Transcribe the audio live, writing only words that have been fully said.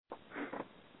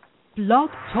Blog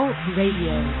Talk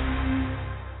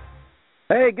Radio.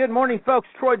 Hey, good morning, folks.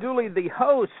 Troy Dooley, the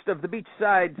host of the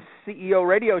Beachside CEO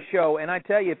radio show. And I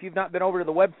tell you, if you've not been over to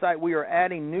the website, we are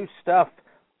adding new stuff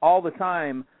all the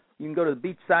time. You can go to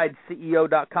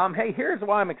beachsideceo.com. Hey, here's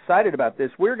why I'm excited about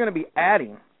this. We're going to be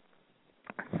adding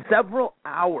several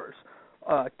hours,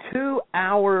 2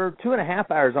 and a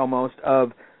half hours almost,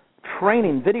 of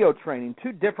training, video training,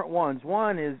 two different ones.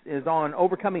 One is on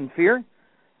overcoming fear.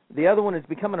 The other one is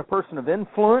becoming a person of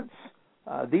influence.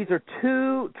 These are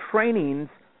two trainings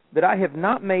that I have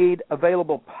not made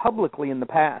available publicly in the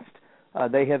past.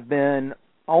 They have been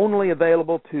only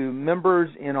available to members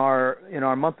in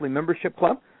our monthly membership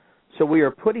club. So we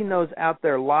are putting those out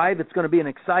there live. It's going to be an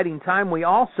exciting time. We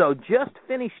also just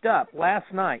finished up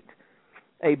last night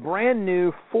a brand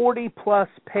new 40-plus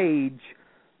page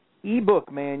ebook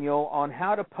manual on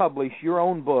how to publish your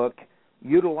own book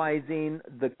utilizing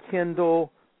the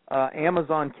Kindle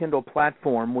Amazon Kindle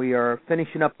platform. We are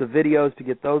finishing up the videos to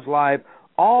get those live.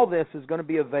 All this is going to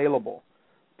be available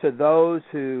to those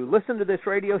who listen to this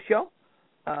radio show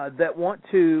that want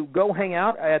to go hang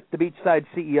out at the Beachside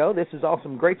CEO. This is all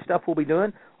some great stuff we'll be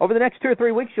doing. Over the next 2 or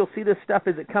 3 weeks, you'll see this stuff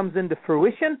as it comes into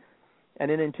fruition. And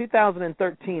then in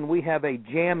 2013, we have a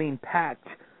jamming-packed,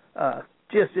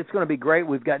 it's going to be great.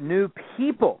 We've got new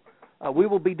people. We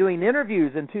will be doing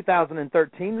interviews in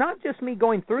 2013, not just me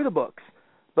going through the books,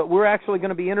 but we're actually going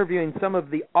to be interviewing some of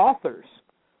the authors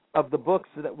of the books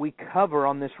that we cover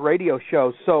on this radio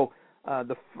show. So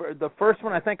the first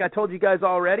one, I think I told you guys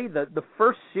already, the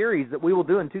first series that we will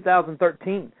do in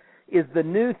 2013 is the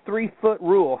new 3-foot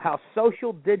rule, how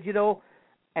social, digital,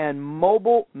 and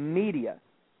mobile media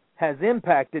has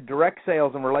impacted direct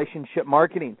sales and relationship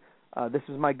marketing. This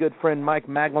is my good friend Mike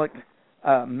Maglonick.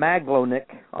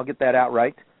 I'll get that out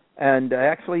right. And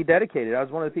actually dedicated. I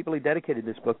was one of the people he dedicated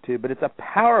this book to. But it's a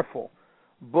powerful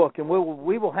book, and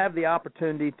we will have the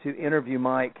opportunity to interview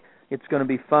Mike. It's going to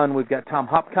be fun. We've got Tom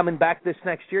Hopp coming back this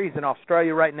next year. He's in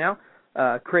Australia right now,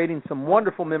 creating some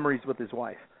wonderful memories with his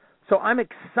wife. So I'm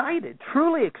excited,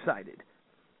 truly excited,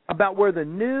 about where the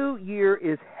new year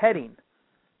is heading.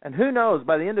 And who knows,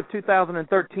 by the end of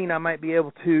 2013, I might be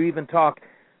able to even talk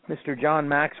Mr. John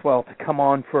Maxwell to come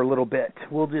on for a little bit.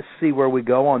 We'll just see where we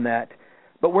go on that.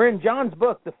 But we're in John's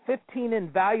book, The 15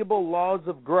 Invaluable Laws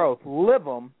of Growth. Live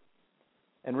them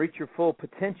and reach your full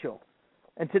potential.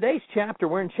 And today's chapter,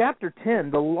 we're in chapter 10,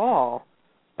 The Law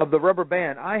of the Rubber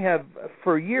Band. I have,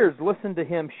 for years, listened to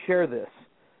him share this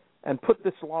and put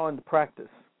this law into practice.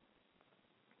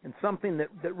 And something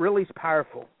that really is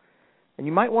powerful. And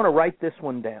you might want to write this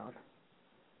one down.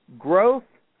 Growth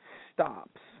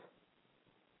stops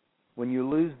when you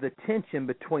lose the tension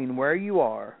between where you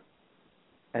are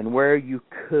and where you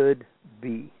could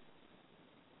be.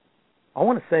 I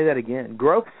want to say that again.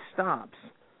 Growth stops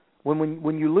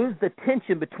when you lose the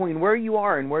tension between where you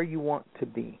are and where you want to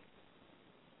be.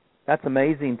 That's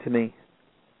amazing to me.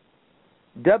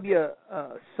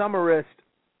 Summerist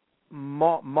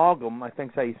Maugham, I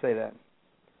think is how you say that,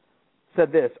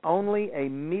 said this: only a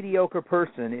mediocre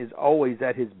person is always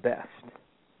at his best.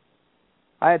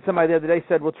 I had somebody the other day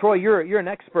said, well, Troy, you're an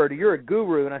expert, or you're a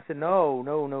guru. And I said,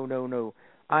 no.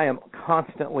 I am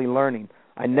constantly learning.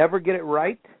 I never get it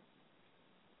right.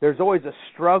 There's always a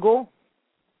struggle,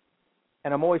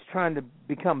 and I'm always trying to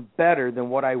become better than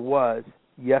what I was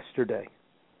yesterday.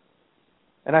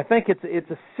 And I think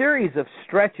it's a series of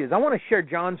stretches. I want to share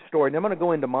John's story, and I'm going to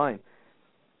go into mine.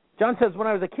 John says, when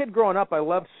I was a kid growing up, I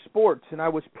loved sports, and I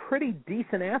was a pretty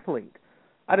decent athlete.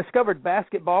 I discovered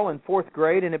basketball in 4th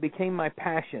grade, and it became my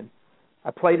passion.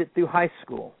 I played it through high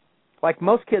school. Like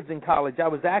most kids in college, I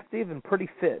was active and pretty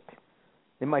fit.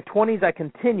 In my 20s, I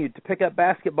continued to pick up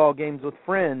basketball games with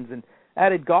friends and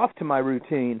added golf to my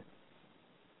routine.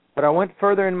 But I went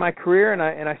further in my career, and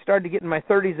I started to get in my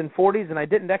 30s and 40s, and I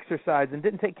didn't exercise and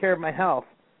didn't take care of my health.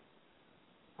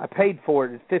 I paid for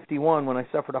it at 51 when I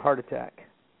suffered a heart attack.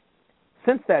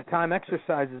 Since that time,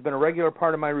 exercise has been a regular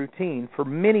part of my routine. For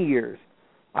many years,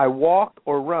 I walk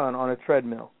or run on a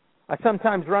treadmill. I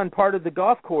sometimes run part of the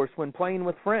golf course when playing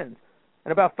with friends.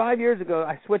 And about 5 years ago,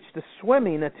 I switched to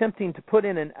swimming, attempting to put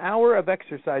in an hour of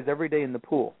exercise every day in the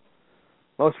pool.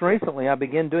 Most recently, I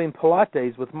began doing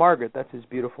Pilates with Margaret. That's his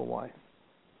beautiful wife.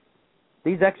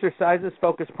 These exercises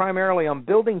focus primarily on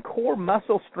building core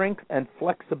muscle strength and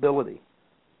flexibility.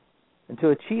 And to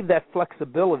achieve that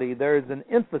flexibility, there is an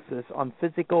emphasis on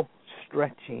physical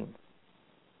stretching.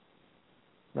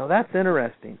 Now, that's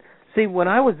interesting. See, when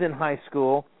I was in high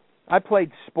school, I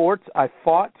played sports. I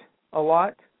fought a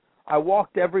lot. I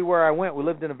walked everywhere I went. We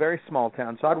lived in a very small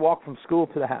town, so I'd walk from school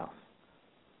to the house.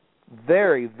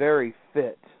 Very, very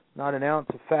fit. Not an ounce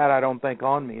of fat, I don't think,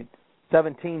 on me.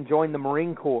 17, joined the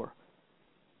Marine Corps.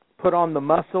 Put on the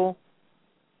muscle,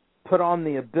 put on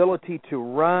the ability to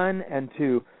run and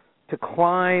to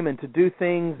climb and to do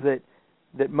things that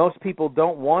most people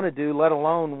don't want to do, let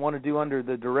alone want to do under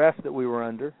the duress that we were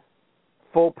under.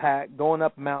 Full pack, going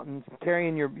up mountains,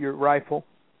 carrying your rifle.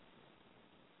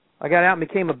 I got out and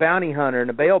became a bounty hunter and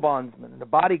a bail bondsman and a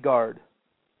bodyguard.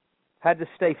 Had to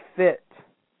stay fit.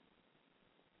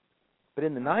 But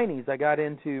in the 90s, I got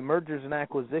into mergers and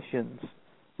acquisitions.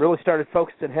 Really started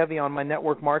focusing heavy on my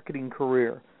network marketing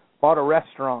career. Bought a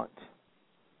restaurant.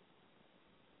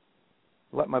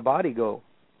 Let my body go.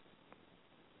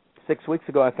 6 weeks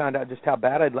ago, I found out just how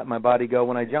bad I'd let my body go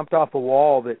when I jumped off a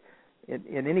wall that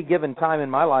in any given time in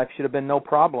my life should have been no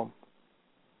problem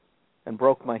and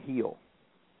broke my heel.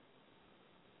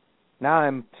 Now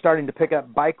I'm starting to pick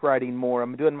up bike riding more.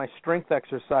 I'm doing my strength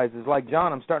exercises. Like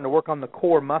John, I'm starting to work on the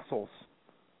core muscles.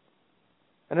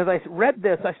 And as I read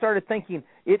this, I started thinking,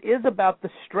 it is about the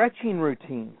stretching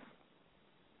routines.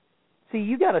 See,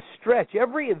 you got to stretch.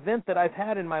 Every event that I've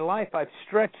had in my life, I've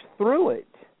stretched through it.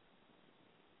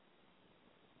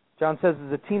 John says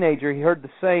as a teenager, he heard the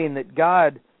saying that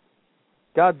God's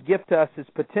gift to us is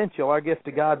potential. Our gift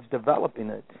to God's developing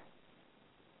it.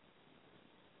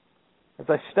 As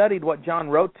I studied what John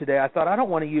wrote today, I thought, I don't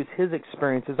want to use his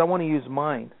experiences. I want to use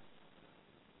mine.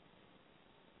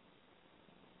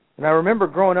 And I remember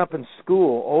growing up in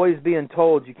school, always being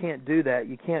told, you can't do that,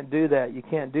 you can't do that, you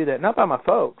can't do that. Not by my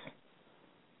folks,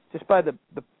 just by the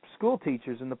school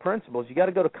teachers and the principals. You got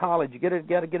to go to college. You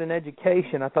got to get an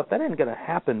education. I thought, that ain't going to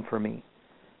happen for me.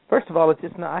 First of all, it's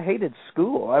just not. I hated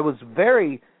school. I was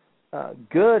very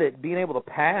good at being able to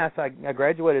pass. I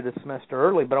graduated a semester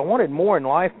early, but I wanted more in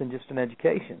life than just an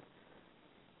education.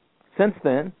 Since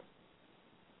then,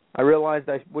 I realized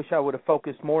I wish I would have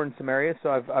focused more in some areas,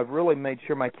 so I've really made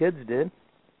sure my kids did.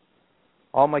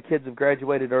 All my kids have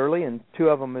graduated early, and 2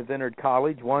 of them have entered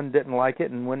college. 1 didn't like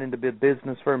it and went into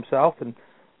business for himself, and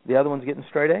the other one's getting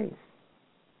straight A's.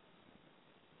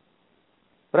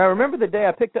 But I remember the day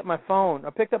I picked up my phone. I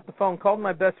picked up the phone, called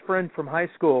my best friend from high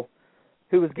school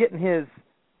who was getting his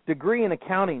degree in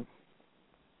accounting.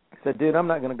 I said, dude, I'm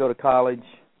not going to go to college.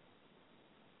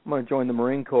 I'm going to join the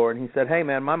Marine Corps. And he said, hey,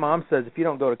 man, my mom says if you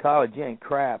don't go to college, you ain't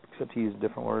crap, except he used a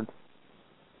different word.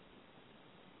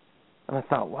 And I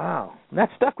thought, wow. And that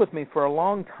stuck with me for a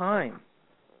long time.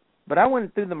 But I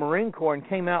went through the Marine Corps and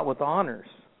came out with honors.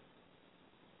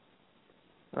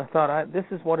 And I thought, this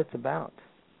is what it's about.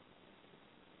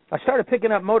 I started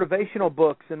picking up motivational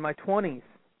books in my 20s.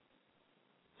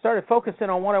 Started focusing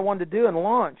on what I wanted to do and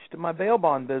launched my bail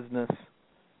bond business.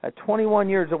 At 21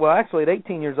 years old, well, actually at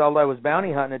 18 years old, I was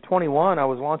bounty hunting. At 21, I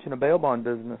was launching a bail bond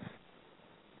business.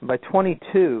 And by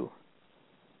 22,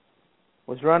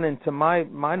 was running, to my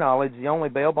knowledge, the only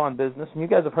bail bond business, and you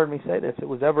guys have heard me say this, it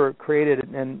was ever created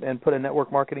and put a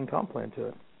network marketing comp plan to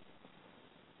it.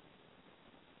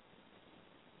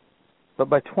 But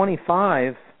by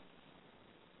 25,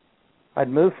 I'd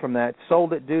moved from that,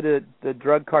 sold it due to the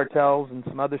drug cartels and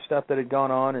some other stuff that had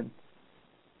gone on, and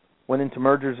went into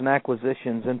mergers and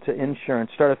acquisitions, into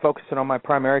insurance, started focusing on my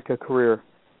Primerica career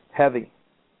heavy,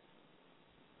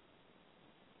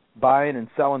 buying and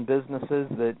selling businesses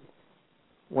that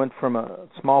went from a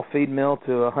small feed mill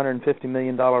to a $150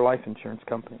 million life insurance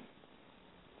company.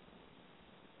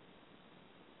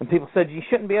 And people said, you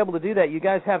shouldn't be able to do that. You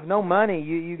guys have no money.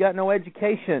 You got no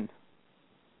education.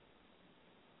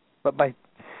 But by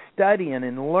studying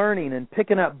and learning and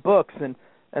picking up books and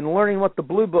learning what the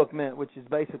Blue Book meant, which is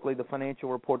basically the financial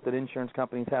report that insurance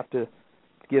companies have to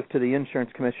give to the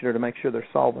insurance commissioner to make sure they're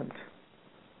solvent,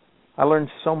 I learned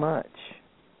so much.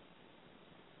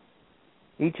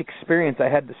 Each experience I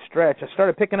had to stretch. I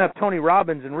started picking up Tony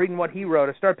Robbins and reading what he wrote.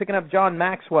 I started picking up John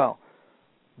Maxwell,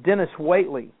 Dennis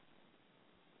Waitley,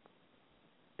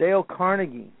 Dale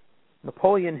Carnegie,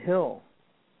 Napoleon Hill.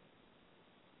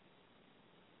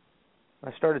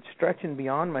 I started stretching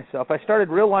beyond myself. I started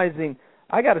realizing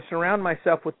I got to surround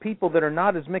myself with people that are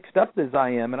not as mixed up as I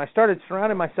am. And I started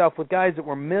surrounding myself with guys that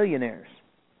were millionaires.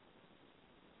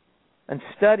 And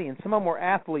studying. Some of them were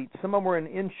athletes. Some of them were in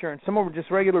insurance. Some of them were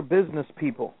just regular business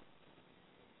people.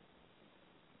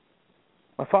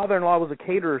 My father-in-law was a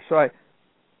caterer, so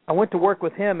I went to work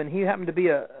with him, and he happened to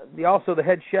be also the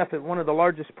head chef at one of the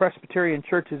largest Presbyterian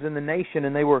churches in the nation,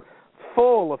 and they were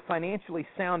full of financially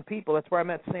sound people. That's where I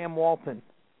met Sam Walton,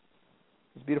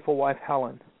 his beautiful wife,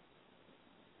 Helen.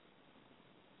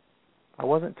 I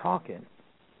wasn't talking.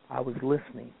 I was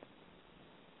listening,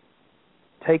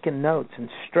 taking notes and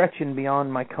stretching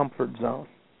beyond my comfort zone.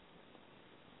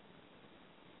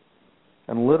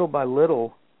 And little by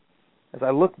little, As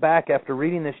I look back after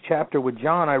reading this chapter with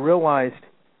John, I realized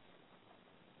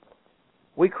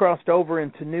we crossed over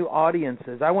into new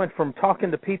audiences. I went from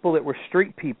talking to people that were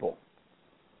street people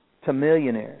to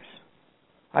millionaires.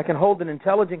 I can hold an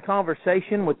intelligent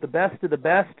conversation with the best of the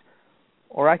best,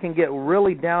 or I can get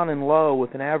really down and low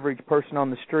with an average person on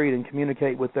the street and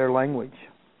communicate with their language.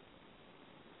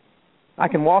 I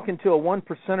can walk into a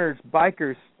one-percenters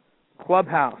bikers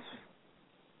clubhouse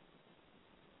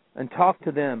and talk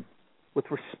to them with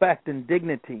respect and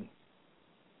dignity,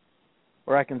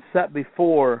 or I can sit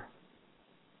before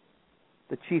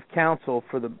the chief counsel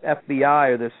for the FBI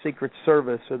or the Secret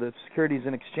Service or the Securities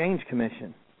and Exchange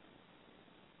Commission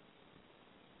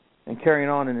and carrying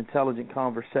on an intelligent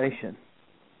conversation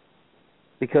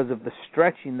because of the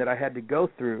stretching that I had to go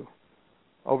through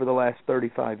over the last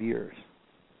 35 years.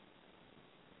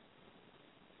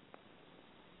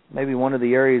 Maybe one of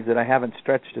the areas that I haven't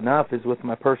stretched enough is with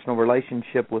my personal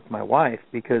relationship with my wife,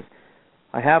 because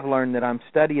I have learned that I'm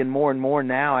studying more and more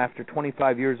now after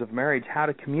 25 years of marriage how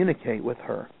to communicate with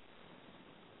her.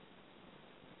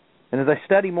 And as I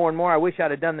study more and more, I wish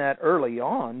I'd have done that early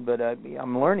on, but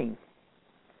I'm learning.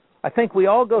 I think we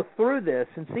all go through this,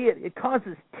 and see, it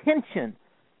causes tension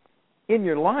in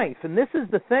your life. And this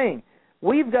is the thing.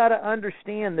 We've got to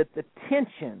understand that the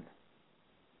tension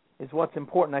is what's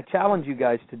important. I challenge you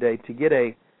guys today to get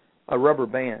a rubber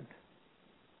band.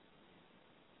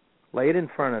 Lay it in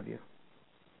front of you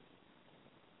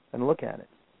and look at it.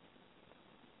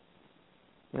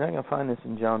 You're not going to find this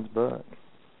in John's book.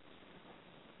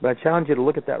 But I challenge you to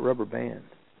look at that rubber band.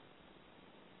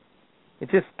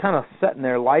 It's just kind of sitting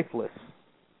there lifeless.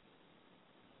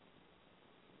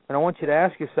 And I want you to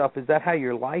ask yourself, is that how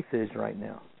your life is right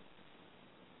now?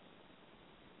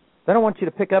 Then I want you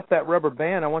to pick up that rubber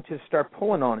band. I want you to start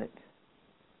pulling on it.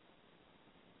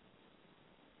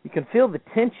 You can feel the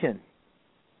tension.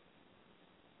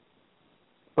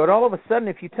 But all of a sudden,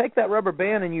 if you take that rubber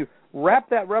band and you wrap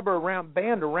that rubber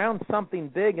band around something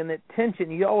big, and that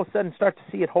tension, you all of a sudden start to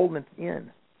see it holding it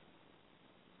in.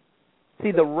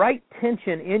 See, the right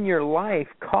tension in your life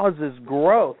causes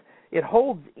growth. It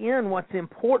holds in what's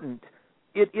important.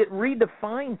 It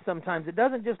redefines sometimes. It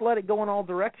doesn't just let it go in all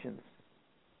directions.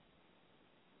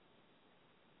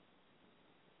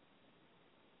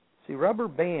 See, rubber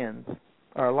bands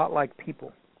are a lot like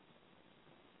people.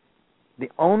 The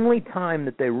only time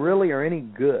that they really are any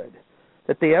good,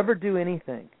 that they ever do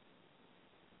anything,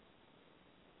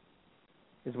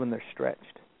 is when they're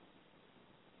stretched.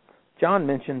 John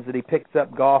mentions that he picks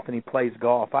up golf and he plays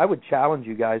golf. I would challenge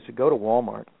you guys to go to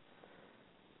Walmart.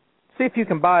 See if you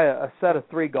can buy a set of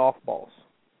 3 golf balls.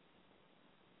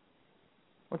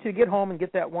 I want you to get home and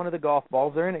get that one of the golf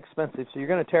balls. They're inexpensive, so you're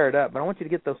going to tear it up, but I want you to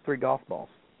get those 3 golf balls.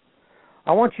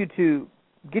 I want you to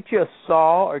get you a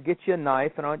saw or get you a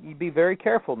knife, and I want you to be very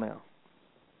careful now.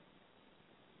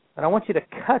 And I want you to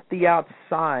cut the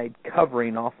outside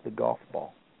covering off the golf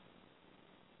ball.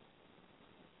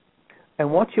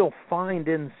 And what you'll find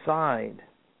inside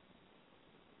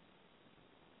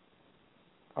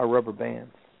are rubber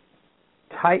bands,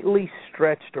 tightly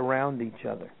stretched around each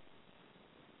other.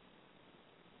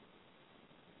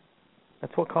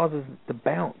 That's what causes it to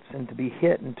bounce and to be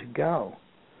hit and to go.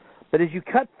 But as you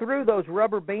cut through those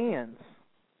rubber bands,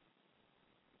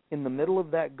 in the middle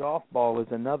of that golf ball is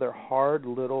another hard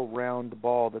little round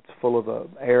ball that's full of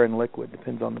air and liquid,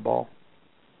 depends on the ball.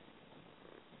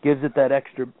 Gives it that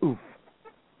extra oof.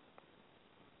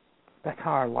 That's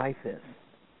how our life is.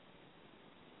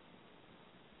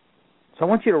 So I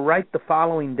want you to write the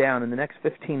following down. In the next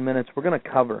 15 minutes, we're going to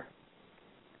cover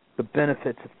the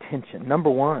benefits of tension. Number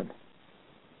 1.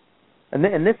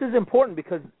 And this is important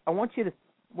because I want you to,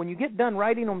 when you get done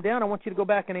writing them down, I want you to go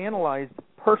back and analyze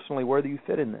personally whether you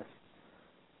fit in this.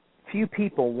 Few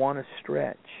people want to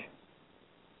stretch.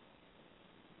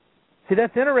 See,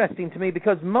 that's interesting to me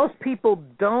because most people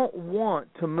don't want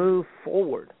to move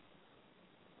forward.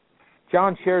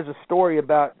 John shares a story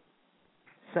about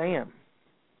Sam.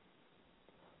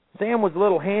 Sam was a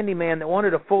little handyman that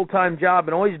wanted a full-time job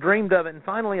and always dreamed of it, and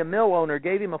finally a mill owner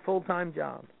gave him a full-time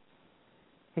job.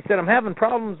 He said, "I'm having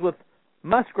problems with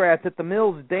muskrats at the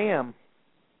mill's dam.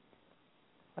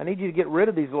 I need you to get rid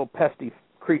of these little pesky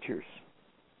creatures."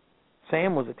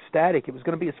 Sam was ecstatic. It was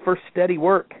going to be his first steady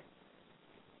work.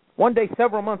 One day,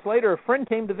 several months later, a friend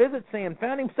came to visit Sam,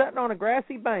 found him sitting on a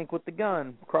grassy bank with the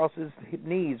gun across his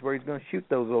knees where he's going to shoot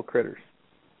those little critters.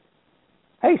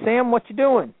 "Hey, Sam, what you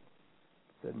doing?"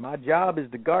 He said, "My job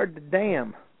is to guard the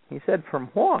dam." He said, "From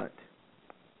what?"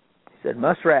 He said,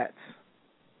 "Muskrats."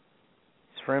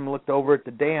 His friend looked over at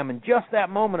the dam, and just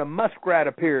that moment a muskrat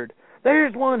appeared.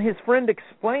 "There's one," his friend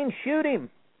explained. "Shoot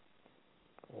him."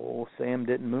 Oh, Sam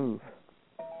didn't move.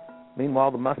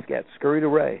 Meanwhile, the muscat scurried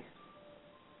away.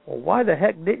 Well, why the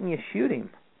heck didn't you shoot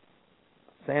him?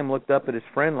 Sam looked up at his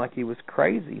friend like he was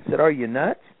crazy. He said, are you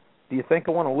nuts? Do you think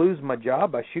I want to lose my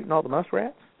job by shooting all the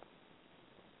muskrats?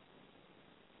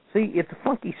 See, it's a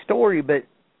funky story, but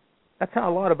that's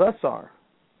how a lot of us are.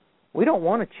 We don't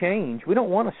want to change. We don't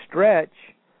want to stretch.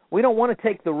 We don't want to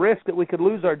take the risk that we could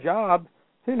lose our job.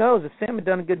 Who knows? If Sam had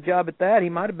done a good job at that, he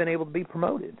might have been able to be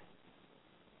promoted.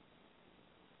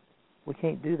 We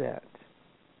can't do that.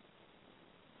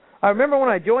 I remember when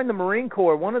I joined the Marine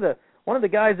Corps, one of the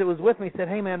guys that was with me said,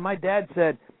 hey, man, my dad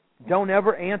said, don't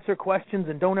ever answer questions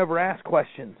and don't ever ask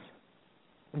questions.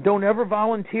 And don't ever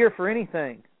volunteer for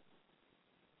anything.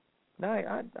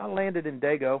 Now, I landed in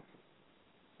Dago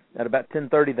at about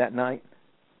 10:30 that night.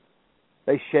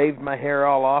 They shaved my hair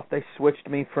all off. They switched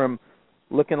me from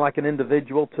looking like an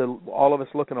individual to all of us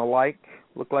looking alike.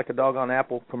 Looked like a doggone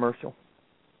Apple commercial.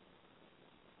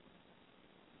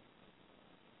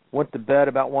 Went to bed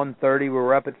about 1:30. We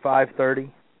were up at 5:30.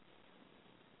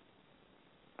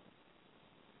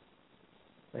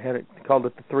 They had it called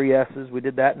it the 3 S's. We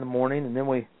did that in the morning, and then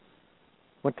we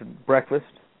went to breakfast.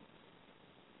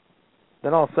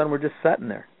 Then all of a sudden, we're just sitting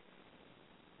there.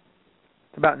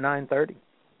 It's about 9:30.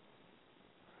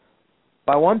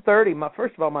 By 1:30,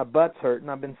 first of all, my butt's hurting.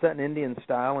 I've been sitting Indian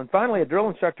style. And finally, a drill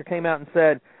instructor came out and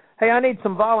said, hey, I need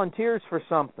some volunteers for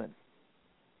something. And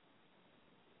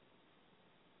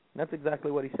that's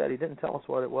exactly what he said. He didn't tell us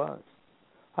what it was.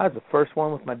 I was the first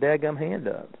one with my daggum hand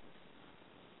up.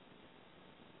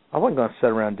 I wasn't going to sit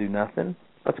around and do nothing.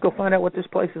 Let's go find out what this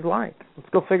place is like. Let's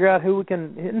go figure out who we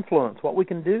can influence, what we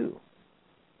can do.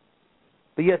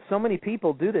 But yet so many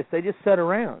people do this. They just sit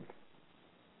around.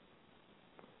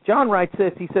 John writes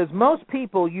this. He says, most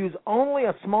people use only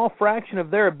a small fraction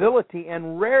of their ability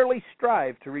and rarely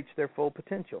strive to reach their full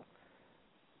potential.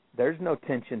 There's no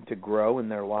tension to grow in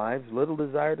their lives, little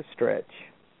desire to stretch.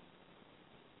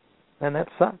 And that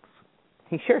sucks.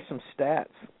 He shares some stats.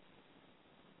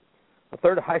 A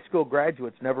third of high school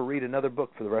graduates never read another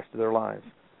book for the rest of their lives.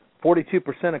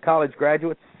 42% of college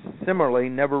graduates, similarly,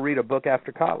 never read a book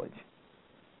after college.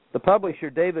 The publisher,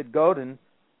 David Godin,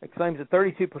 claims that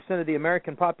 32% of the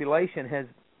American population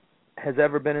has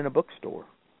ever been in a bookstore.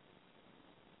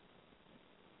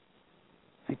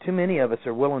 See, too many of us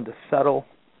are willing to settle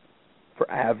for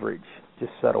average,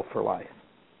 just settle for life.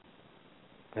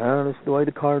 Oh, that's the way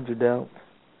the cards are dealt.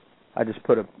 I just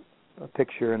put a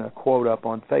picture and a quote up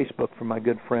on Facebook from my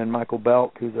good friend Michael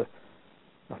Belk, who's a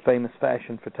famous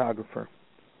fashion photographer.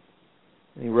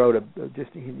 And he wrote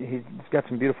he's got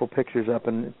some beautiful pictures up,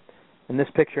 and this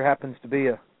picture happens to be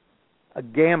a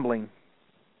gambling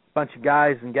bunch of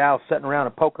guys and gals sitting around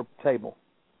a poker table.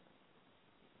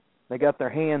 They got their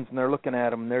hands and they're looking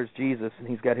at him, and there's Jesus, and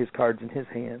he's got his cards in his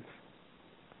hands.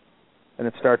 And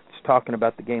it starts talking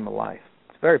about the game of life.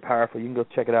 It's very powerful. You can go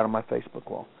check it out on my Facebook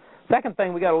wall. Second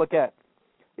thing we got to look at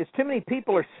is too many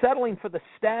people are settling for the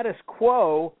status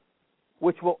quo,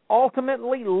 which will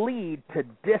ultimately lead to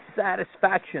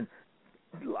dissatisfaction,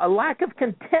 a lack of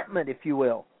contentment, if you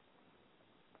will.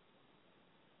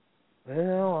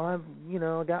 Well,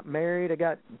 I got married, I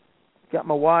got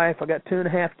my wife, I got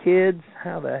 2.5 kids.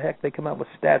 How the heck they come up with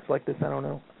stats like this, I don't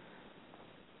know.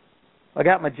 I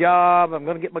got my job, I'm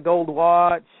going to get my gold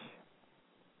watch.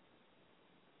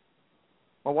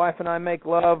 My wife and I make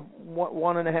love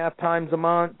 1.5 times a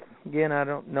month. Again, I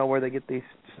don't know where they get these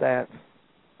stats.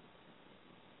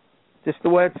 Just the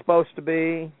way it's supposed to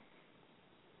be.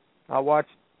 I watch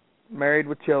Married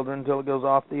with Children until it goes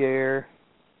off the air.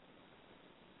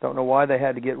 Don't know why they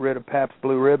had to get rid of Pabst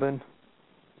Blue Ribbon.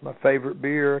 My favorite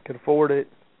beer. I could afford it.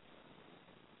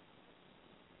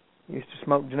 Used to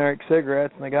smoke generic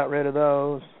cigarettes, and they got rid of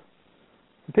those.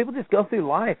 And people just go through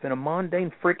life in a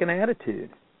mundane freaking attitude.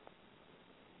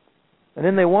 And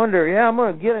then they wonder, I'm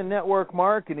going to get in network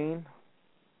marketing.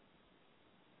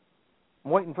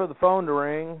 I'm waiting for the phone to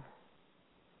ring.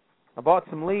 I bought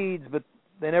some leads, but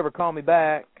they never call me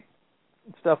back.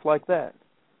 And stuff like that.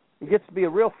 It gets to be a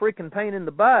real freaking pain in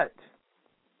the butt.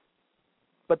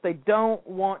 But they don't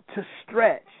want to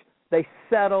stretch. They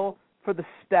settle for the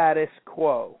status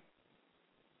quo.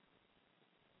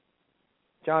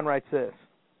 John writes this.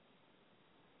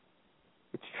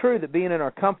 It's true that being in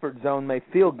our comfort zone may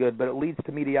feel good, but it leads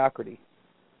to mediocrity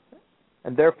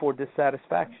and therefore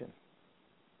dissatisfaction.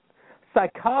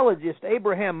 Psychologist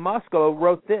Abraham Maslow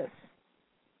wrote this.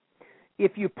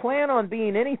 If you plan on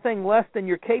being anything less than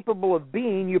you're capable of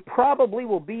being, you probably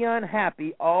will be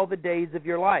unhappy all the days of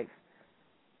your life.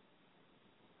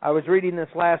 I was reading this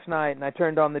last night, and I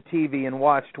turned on the TV and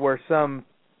watched where some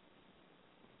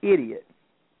idiot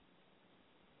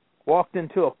walked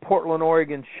into a Portland,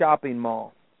 Oregon shopping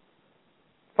mall,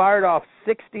 fired off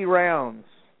 60 rounds,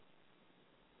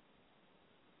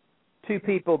 2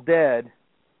 people dead,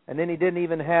 and then he didn't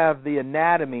even have the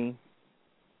anatomy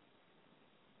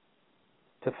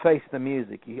to face the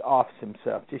music. He offs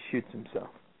himself, just shoots himself.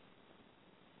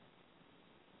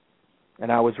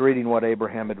 And I was reading what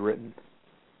Abraham had written.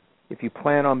 If you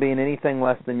plan on being anything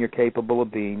less than you're capable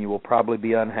of being, you will probably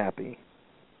be unhappy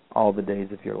all the days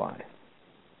of your life.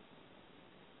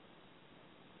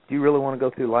 Do you really want to go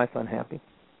through life unhappy?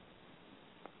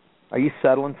 Are you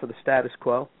settling for the status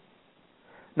quo?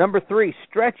 Number 3,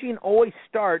 stretching always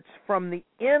starts from the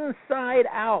inside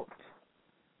out.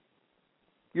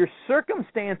 Your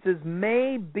circumstances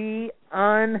may be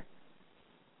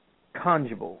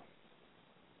unchangeable,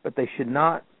 but they should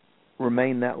not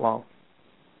remain that long.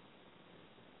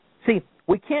 See,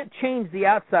 we can't change the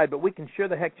outside, but we can sure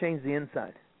the heck change the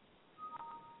inside.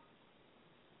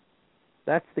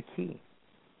 That's the key.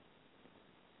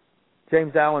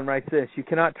 James Allen writes this: you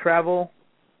cannot travel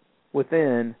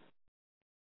within,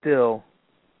 still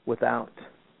without.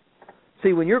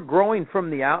 See, when you're growing from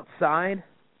the outside,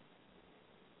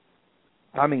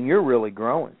 you're really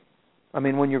growing.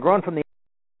 When you're growing from the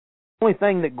only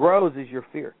thing that grows is your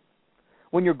fear.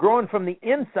 When you're growing from the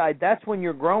inside, that's when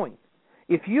you're growing.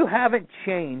 If you haven't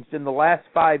changed in the last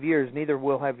 5 years, neither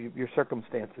will have your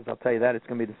circumstances. I'll tell you that. It's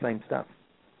going to be the same stuff.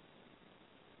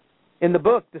 In the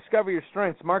book, Discover Your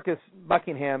Strengths, Marcus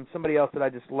Buckingham, somebody else that I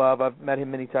just love, I've met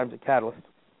him many times at Catalyst,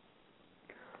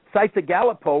 cites a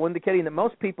Gallup poll indicating that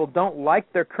most people don't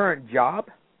like their current job,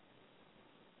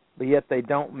 but yet they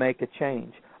don't make a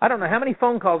change. I don't know how many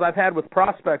phone calls I've had with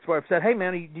prospects where I've said, hey,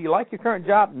 man, do you like your current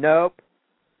job? Nope.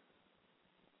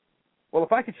 Well,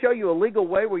 if I could show you a legal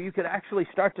way where you could actually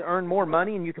start to earn more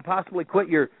money and you could possibly quit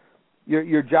your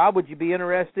job, would you be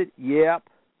interested? Yep.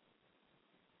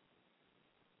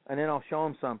 And then I'll show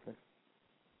them something.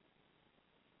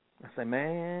 I say,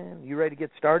 man, you ready to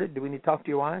get started? Do we need to talk to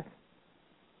your wife?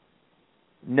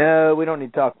 No, we don't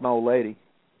need to talk to my old lady.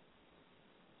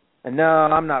 And no,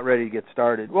 I'm not ready to get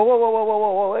started.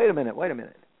 Whoa, wait a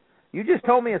minute. You just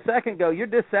told me a second ago you're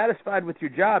dissatisfied with your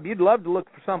job. You'd love to look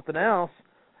for something else.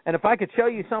 And if I could show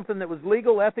you something that was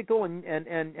legal, ethical, and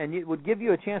it would give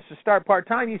you a chance to start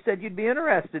part-time, you said you'd be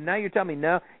interested. Now you're telling me,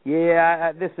 no,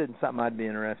 this isn't something I'd be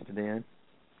interested in.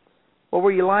 Well,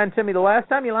 were you lying to me the last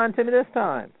time? You lying to me this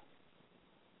time?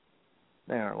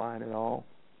 They aren't lying at all.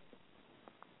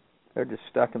 They're just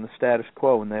stuck in the status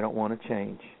quo and they don't want to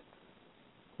change.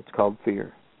 It's called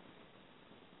fear.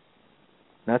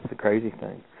 That's the crazy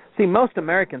thing. See, most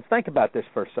Americans, think about this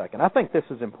for a second. I think this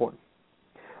is important.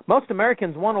 Most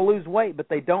Americans want to lose weight, but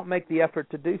they don't make the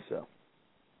effort to do so.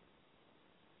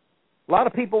 A lot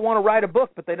of people want to write a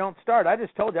book, but they don't start. I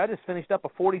just told you, I just finished up a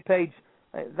 40-page,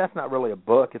 that's not really a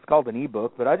book, it's called an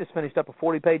e-book, but I just finished up a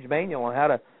 40-page manual on how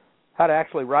to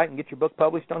actually write and get your book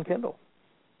published on Kindle.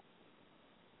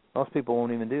 Most people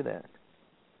won't even do that.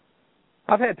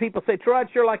 I've had people say, Troy,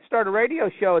 I'd sure like to start a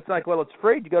radio show. It's like, well, it's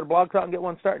free. Did you go to Blog Talk and get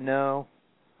one started? No,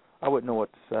 I wouldn't know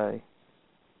what to say.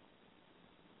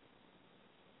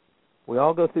 We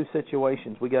all go through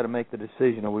situations. We got to make the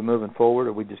decision. Are we moving forward or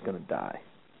are we just going to die?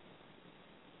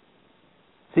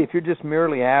 See, if you're just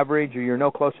merely average or you're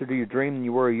no closer to your dream than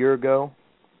you were a year ago,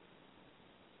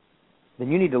 then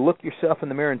you need to look yourself in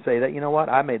the mirror and say that, you know what,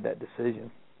 I made that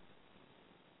decision.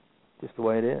 Just the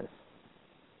way it is.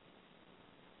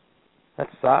 That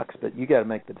sucks, but you got to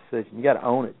make the decision. You got to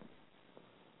own it.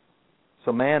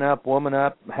 So man up, woman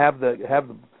up, have the.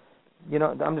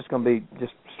 I'm just going to be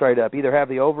just straight up. Either have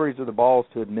the ovaries or the balls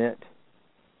to admit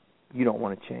you don't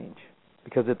want to change,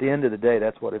 because at the end of the day,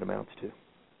 that's what it amounts to.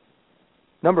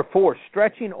 Number 4,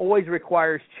 stretching always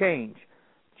requires change.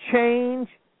 Change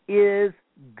is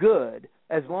good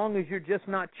as long as you're just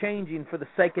not changing for the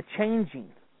sake of changing.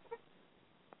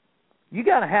 You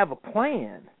got to have a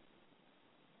plan.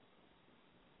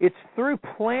 It's through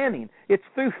planning. It's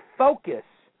through focus.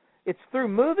 It's through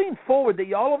moving forward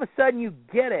that all of a sudden you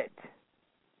get it.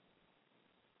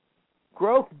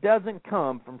 Growth doesn't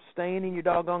come from staying in your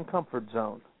doggone comfort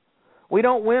zone. We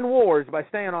don't win wars by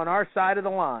staying on our side of the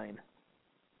line.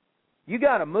 You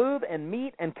got to move and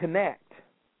meet and connect.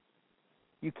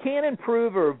 You can't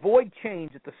improve or avoid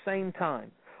change at the same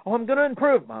time. Oh, I'm going to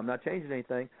improve, but I'm not changing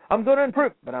anything. I'm going to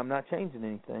improve, but I'm not changing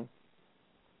anything.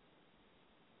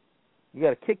 You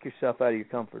got to kick yourself out of your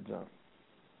comfort zone.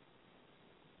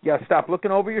 You got to stop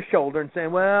looking over your shoulder and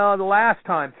saying, well, the last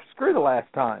time, screw the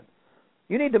last time.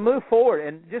 You need to move forward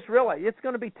and just realize it's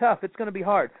going to be tough. It's going to be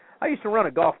hard. I used to run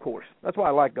a golf course. That's why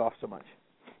I like golf so much.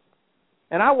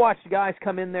 And I watched guys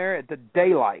come in there at the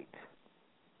daylight.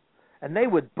 and they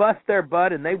would bust their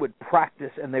butt, and they would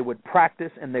practice, and they would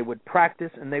practice, and they would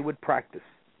practice, and they would practice.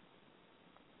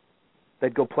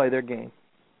 They'd go play their game.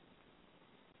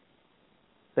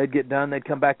 They'd get done, they'd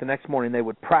come back the next morning, they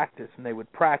would practice, and they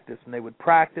would practice, and they would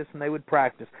practice, and they would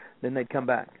practice. Then they'd come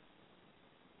back.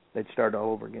 They'd start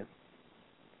all over again.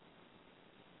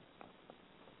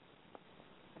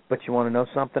 But you want to know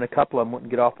something? A couple of them wouldn't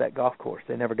get off that golf course.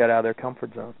 They never got out of their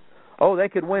comfort zone. Oh, they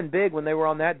could win big when they were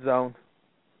on that zone.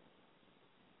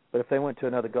 But if they went to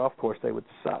another golf course, they would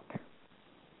suck.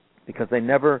 Because they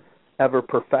never, ever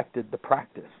perfected the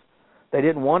practice. They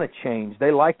didn't want to change.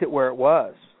 They liked it where it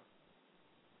was.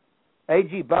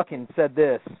 A.G. Buchan said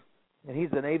this, and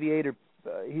he's an aviator.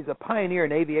 He's a pioneer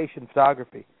in aviation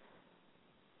photography.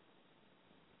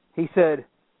 He said,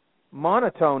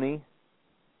 monotony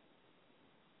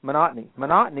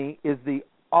is the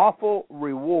awful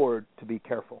reward to be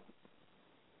careful.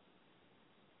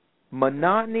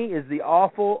 Monotony is the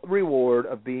awful reward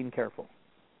of being careful.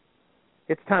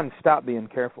 It's time to stop being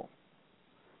careful.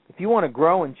 If you want to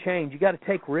grow and change, you got to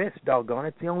take risks, doggone it.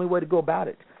 It's the only way to go about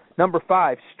it. Number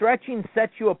 5, stretching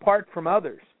sets you apart from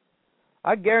others.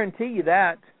 I guarantee you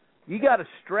that. You got to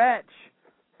stretch.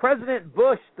 President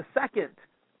Bush II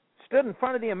stood in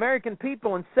front of the American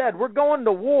people and said, we're going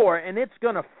to war and it's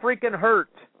going to freaking hurt.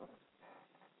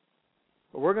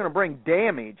 But we're going to bring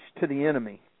damage to the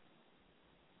enemy.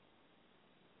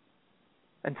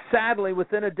 And sadly,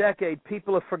 within a decade,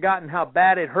 people have forgotten how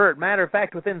bad it hurt. Matter of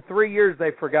fact, within 3 years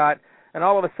they forgot, and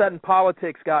all of a sudden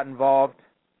politics got involved.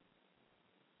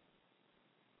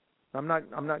 I'm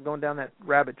not going down that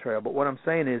rabbit trail, but what I'm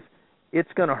saying is it's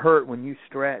going to hurt when you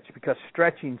stretch, because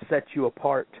stretching sets you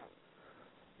apart.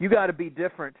 You got to be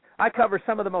different. I cover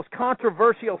some of the most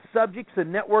controversial subjects in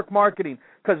network marketing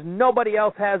because nobody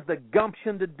else has the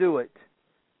gumption to do it.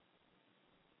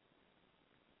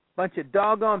 Bunch of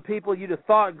doggone people you'd have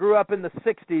thought grew up in the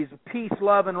 60s, peace,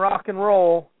 love, and rock and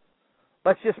roll.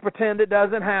 Let's just pretend it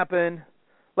doesn't happen.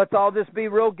 Let's all just be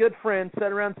real good friends,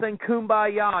 sit around saying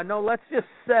kumbaya. No, let's just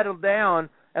settle down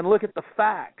and look at the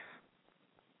facts.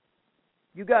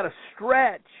 You got to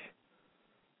stretch.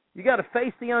 You got to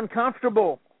face the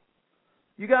uncomfortable.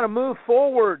 You got to move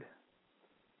forward.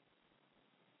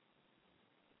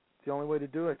 It's the only way to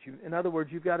do it. In other words,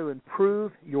 you've got to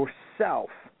improve yourself.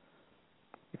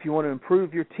 If you want to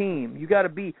improve your team, you got to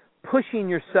be pushing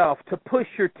yourself to push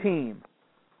your team.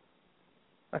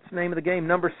 That's the name of the game.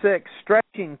 Number 6,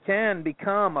 stretching can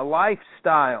become a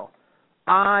lifestyle.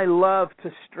 I love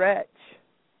to stretch.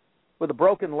 With a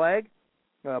broken leg,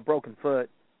 broken foot,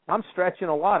 I'm stretching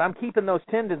a lot. I'm keeping those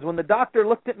tendons. When the doctor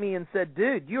looked at me and said,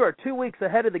 dude, you are 2 weeks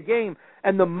ahead of the game,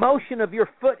 and the motion of your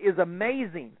foot is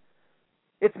amazing.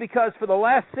 It's because for the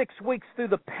last 6 weeks through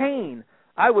the pain,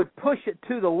 I would push it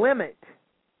to the limit.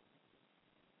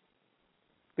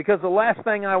 Because the last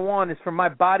thing I want is for my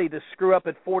body to screw up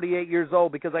at 48 years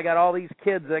old because I got all these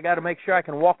kids that I got to make sure I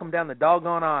can walk them down the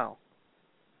doggone aisle.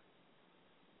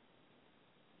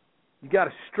 You got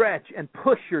to stretch and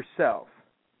push yourself.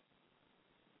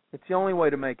 It's the only way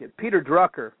to make it. Peter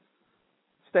Drucker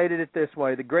stated it this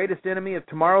way: the greatest enemy of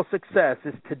tomorrow's success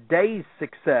is today's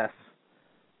success.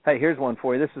 Hey, here's one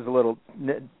for you. This is a little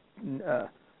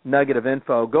nugget of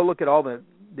info. Go look at all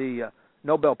the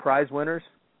Nobel Prize winners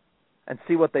and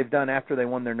see what they've done after they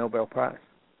won their Nobel Prize.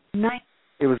 Nice.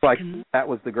 It was like that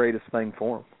was the greatest thing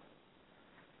for them.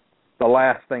 The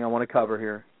last thing I want to cover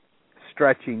here,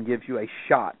 stretching gives you a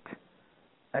shot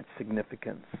at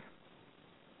significance.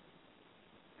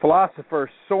 Philosopher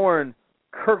Soren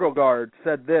Kierkegaard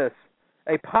said this: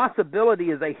 a possibility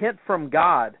is a hint from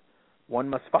God. One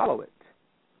must follow it.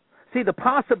 See, the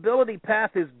possibility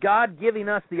path is God giving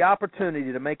us the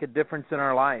opportunity to make a difference in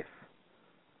our life.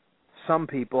 Some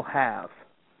people have,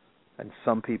 and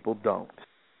some people don't.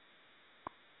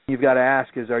 You've got to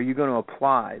ask is, are you going to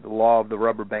apply the law of the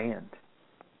rubber band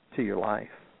to your life?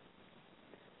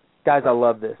 Guys, I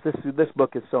love this. This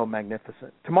book is so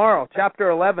magnificent. Tomorrow,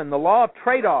 Chapter 11, The Law of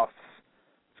Trade-Offs.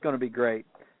 It's going to be great.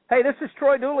 Hey, this is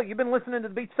Troy Dooley. You've been listening to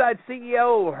the Beachside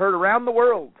CEO, heard around the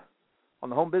world on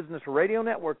the Home Business Radio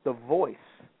Network, the voice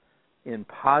in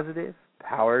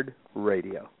positive-powered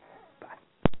radio.